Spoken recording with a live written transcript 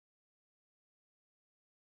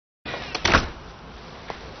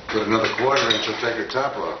Put another quarter in, she'll take her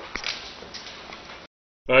top off.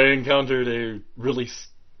 I encountered a really...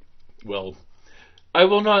 Well, I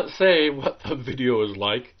will not say what the video is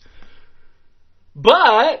like,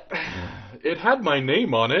 but it had my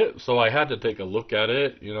name on it, so I had to take a look at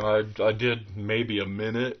it. You know, I did maybe a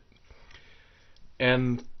minute.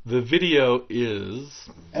 And the video is...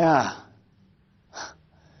 Yeah.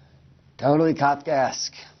 Totally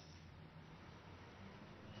Kafkaesque.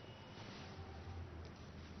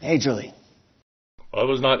 Majorly. I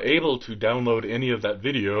was not able to download any of that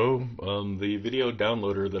video. The video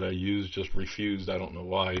downloader that I used just refused. I don't know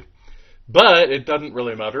why. But it doesn't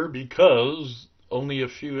really matter because only a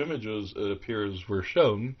few images, it appears, were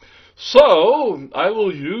shown. So I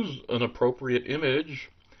will use an appropriate image.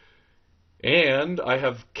 And I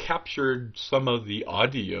have captured some of the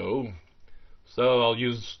audio. So I'll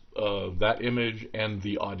use that image and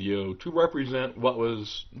the audio to represent what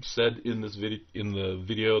was said in this the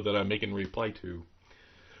video that I'm making reply to.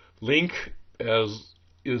 Link, as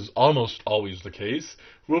is almost always the case,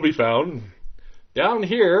 will be found down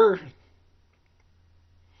here.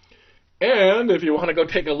 And if you want to go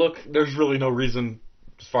take a look, there's really no reason,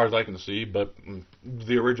 as far as I can see, but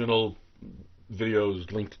the original video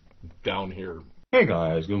is linked down here. Hey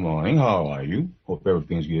guys, good morning. How are you? Hope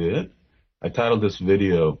everything's good. I titled this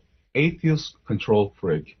video, Atheist Control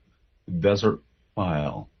Freak,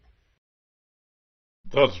 Desertphile.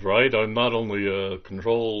 That's right, I'm not only a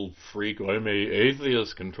control freak, I'm a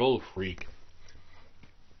atheist control freak.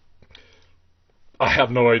 I have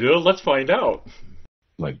no idea, let's find out.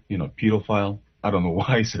 Like, you know, pedophile? I don't know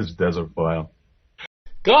why it says Desertphile.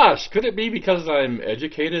 Gosh, could it be because I'm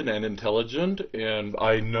educated and intelligent and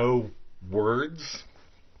I know words?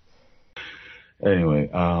 Anyway,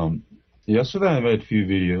 yesterday I made a few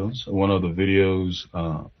videos. One of the videos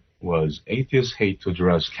was Atheists Hate to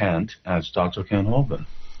Address Kant as Dr. Ken Hovind.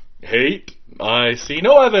 Hate? I see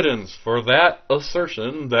no evidence for that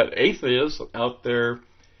assertion that atheists out there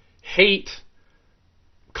hate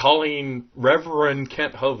calling Reverend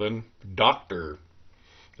Kent Hovind doctor.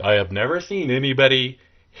 I have never seen anybody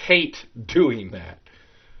hate doing that.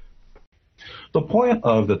 The point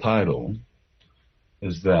of the title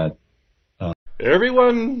is that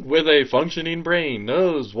everyone with a functioning brain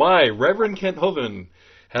knows why Reverend Kent Hovind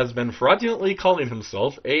has been fraudulently calling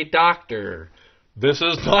himself a doctor. This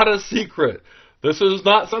is not a secret. This is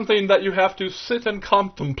not something that you have to sit and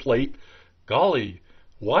contemplate. Golly,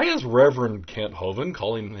 why is Reverend Kent Hovind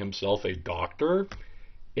calling himself a doctor?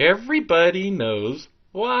 Everybody knows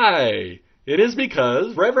why. It is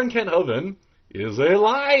because Reverend Kent Hovind is a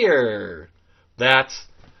liar. That's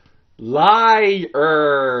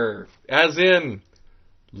liar, as in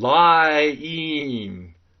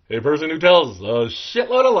lying. A person who tells a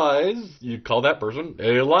shitload of lies, you call that person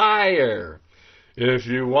a liar. If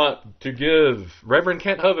you want to give Reverend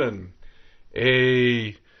Kent Hovind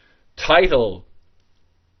a title,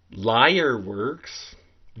 liar works,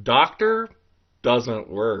 doctor doesn't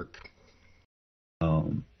work.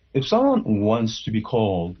 If someone wants to be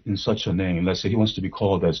called in such a name, let's say he wants to be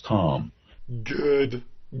called as Tom. Good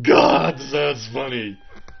God, that's funny.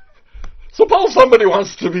 Suppose somebody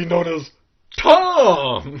wants to be known as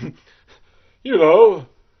Tom. You know,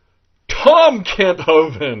 Tom Kent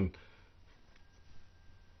Hovind.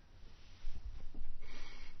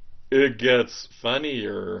 It gets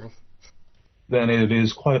funnier. Then it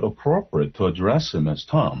is quite appropriate to address him as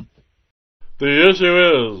Tom. The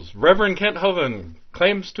issue is, Reverend Kent Hovind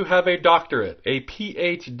claims to have a doctorate, a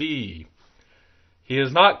PhD. He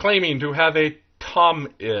is not claiming to have a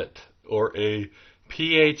Tom-it, or a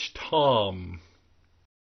Ph-Tom.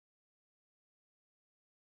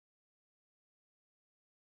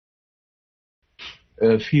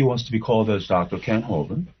 If he wants to be called as Dr. Ken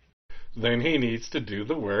Hovind, then he needs to do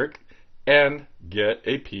the work and get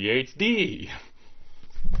a PhD.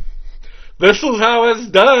 This is how it's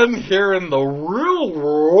done here in the real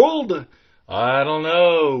world. I don't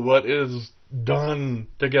know what is done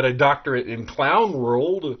to get a doctorate in clown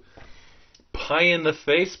world. Pie in the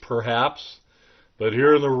face, perhaps. But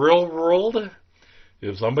here in the real world,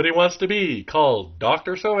 if somebody wants to be called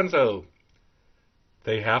Dr. So-and-so,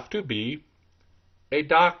 they have to be a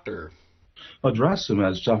doctor. address him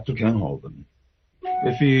as Dr. Ken Hovind.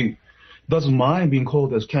 If he doesn't mind being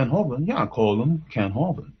called as Ken Hovind, yeah, call him Ken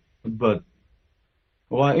Hovind. But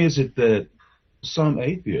why is it that some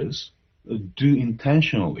atheists do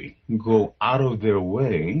intentionally go out of their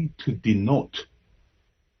way to denote,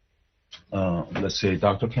 let's say,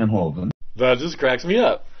 Dr. Ken Hovind? That just cracks me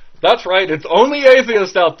up. That's right, it's only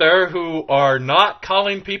atheists out there who are not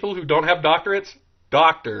calling people who don't have doctorates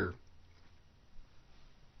doctor.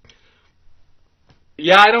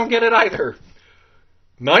 Yeah, I don't get it either.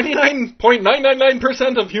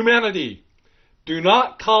 99.999% of humanity do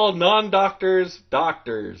not call non-doctors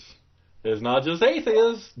doctors. It's not just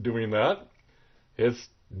atheists doing that. It's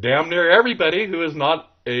damn near everybody who is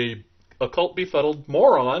not a occult befuddled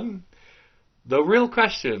moron. The real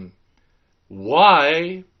question,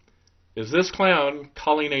 why is this clown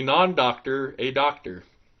calling a non-doctor a doctor?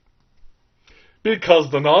 Because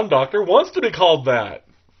the non-doctor wants to be called that.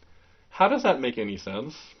 How does that make any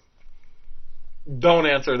sense? Don't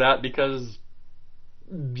answer that because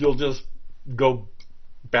you'll just go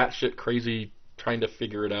batshit crazy trying to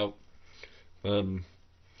figure it out.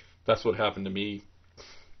 That's what happened to me,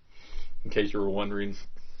 in case you were wondering.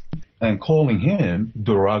 And calling him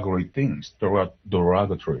derogatory things.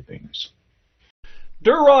 Derogatory things.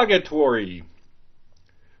 Derogatory.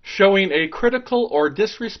 Showing a critical or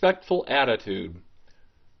disrespectful attitude.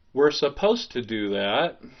 We're supposed to do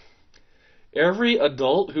that. Every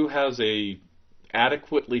adult who has a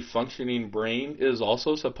adequately functioning brain is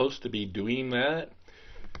also supposed to be doing that.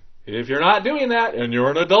 If you're not doing that and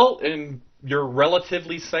you're an adult and you're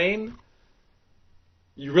relatively sane,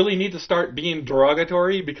 you really need to start being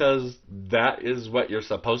derogatory because that is what you're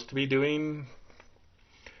supposed to be doing.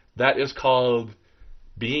 That is called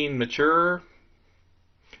being mature.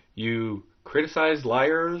 You criticize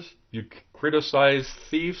liars, you criticize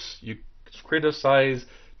thieves, you criticize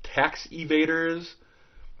tax evaders,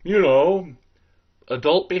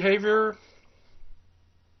 adult behavior,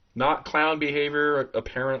 not clown behavior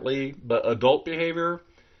apparently, but adult behavior.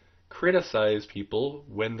 Criticize people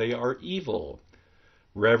when they are evil.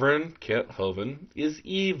 Reverend Kent Hovind is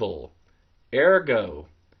evil. Ergo,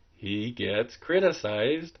 he gets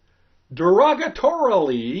criticized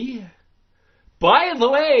derogatorily. By the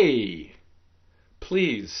way,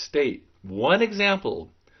 please state one example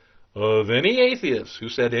of any atheist who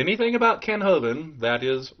said anything about Ken Hovind that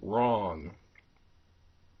is wrong.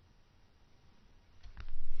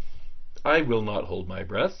 I will not hold my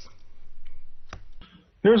breath.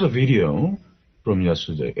 Here's a video from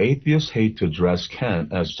yesterday. Atheists hate to address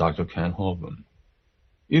Kent as Dr. Ken Hovind.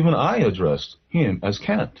 Even I addressed him as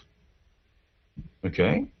Kent.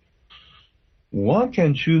 Okay? One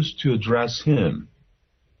can choose to address him,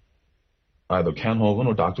 either Ken Hovind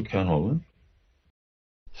or Dr. Ken Hovind.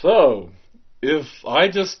 So, if I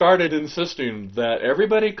just started insisting that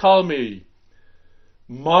everybody call me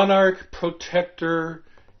monarch, protector,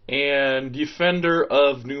 and defender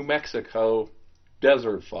of New Mexico,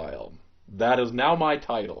 Desertphile, that is now my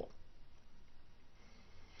title.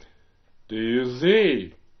 Do you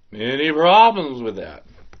see any problems with that?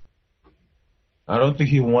 I don't think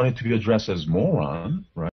he wanted to be addressed as moron,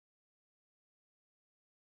 right?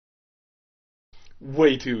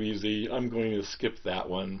 Way too easy. I'm going to skip that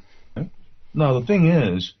one. Now, the thing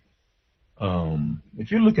is,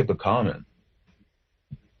 if you look at the comment,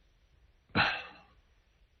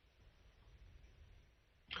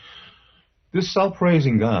 this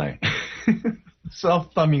self-praising guy,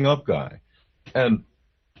 self-thumbing up guy, and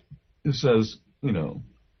it says,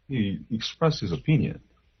 he expressed his opinion.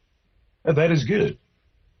 And that is good.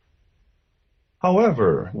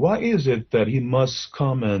 However, why is it that he must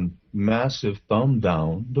come and massive thumb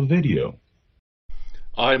down the video?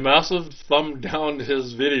 I massive thumb down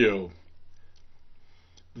his video.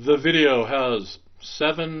 The video has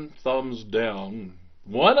 7 thumbs down,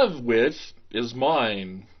 one of which is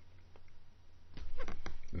mine.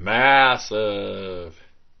 Massive.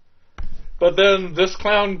 But then this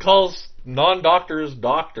clown calls non-doctors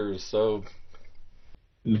doctors, so...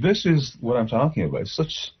 This is what I'm talking about.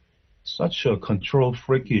 Such a control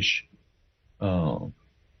freakish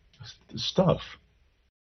stuff.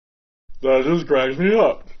 That just cracks me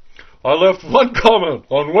up. I left one comment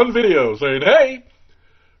on one video saying, hey,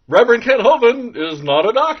 Reverend Kent Hovind is not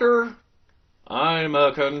a doctor. I'm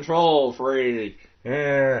a control freak.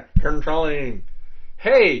 Controlling.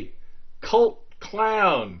 Hey, cult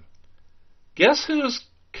clown. Guess who's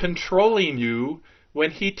controlling you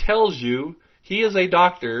when he tells you he is a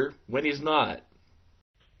doctor when he's not?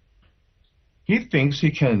 He thinks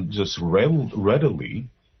he can just readily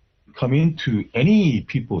come into any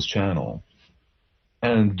people's channel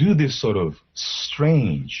and do this sort of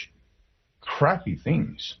strange, crappy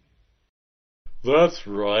things. That's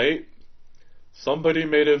right. Somebody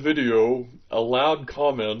made a video, allowed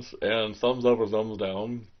comments, and thumbs up or thumbs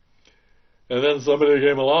down. And then somebody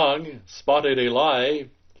came along, spotted a lie,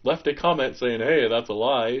 left a comment saying, hey, that's a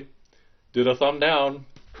lie, did a thumb down.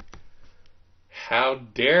 How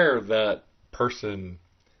dare that person,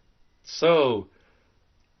 so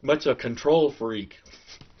much a control freak.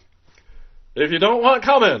 If you don't want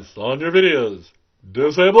comments on your videos,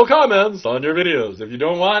 disable comments on your videos. If you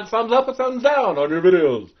don't want thumbs up or thumbs down on your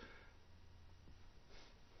videos.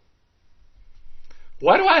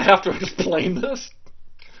 Why do I have to explain this?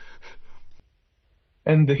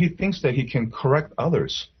 And he thinks that he can correct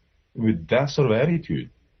others with that sort of attitude.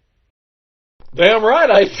 Damn right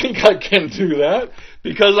I think I can do that,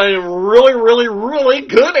 because I am really, really, really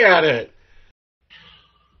good at it.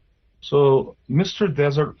 So, Mr.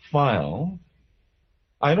 Desertphile,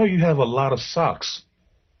 I know you have a lot of socks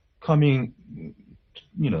coming,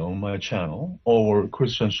 my channel or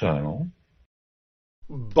Christian channel.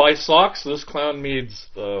 By socks, this clown means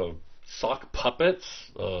sock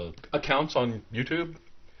puppets, accounts on YouTube.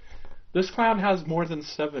 This clown has more than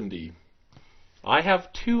 70. I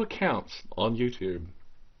have 2 accounts on YouTube.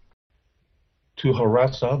 To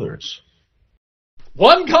harass others.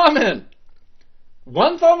 1 comment!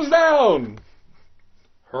 1 thumbs down!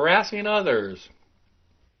 Harassing others.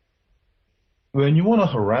 When you want to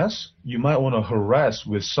harass, you might want to harass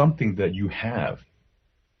with something that you have.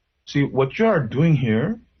 See, what you are doing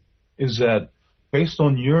here is that based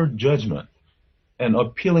on your judgment and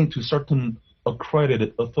appealing to certain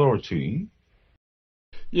accredited authority.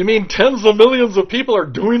 You mean tens of millions of people are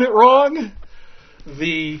doing it wrong?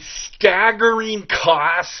 The staggering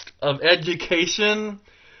cost of education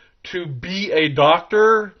to be a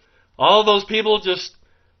doctor, all those people just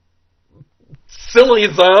silly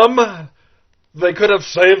them. They could have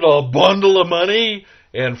saved a bundle of money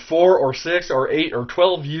in 4 or 6 or 8 or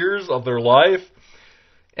 12 years of their life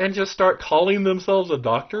and just start calling themselves a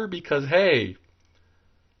doctor because, hey,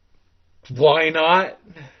 why not?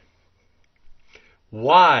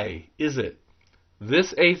 Why is it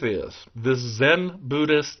this atheist, this Zen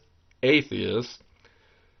Buddhist atheist,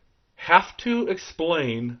 have to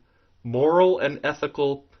explain moral and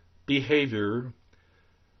ethical behavior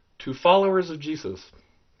to followers of Jesus?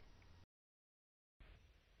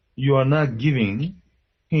 You are not giving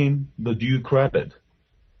him the due credit.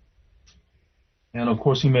 And of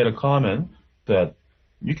course he made a comment that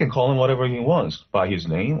you can call him whatever he wants, by his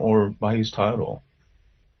name or by his title.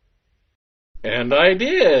 And I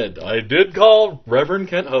did. I did call Reverend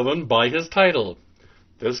Kent Hovind by his title.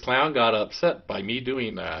 This clown got upset by me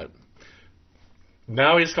doing that.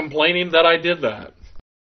 Now he's complaining that I did that.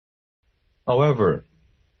 However,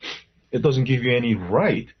 it doesn't give you any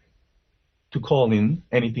right to call in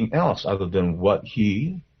anything else other than what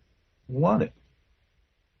he wanted.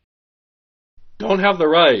 Don't have the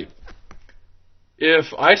right.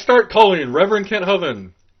 If I start calling Reverend Kent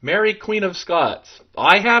Hovind Mary Queen of Scots,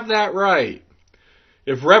 I have that right.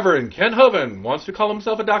 If Reverend Kent Hovind wants to call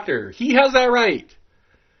himself a doctor, he has that right.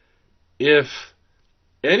 If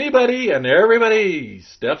anybody and everybody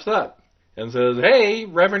steps up and says, hey,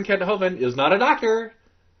 Reverend Kent Hovind is not a doctor,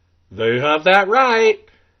 they have that right.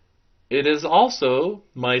 It is also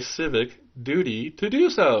my civic duty to do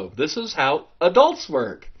so. This is how adults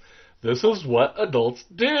work. This is what adults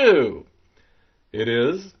do. It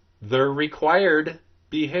is their required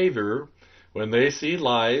behavior. When they see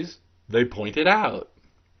lies, they point it out.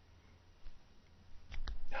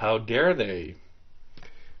 How dare they?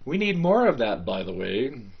 We need more of that, by the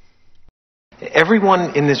way.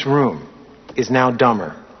 Everyone in this room is now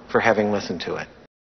dumber for having listened to it.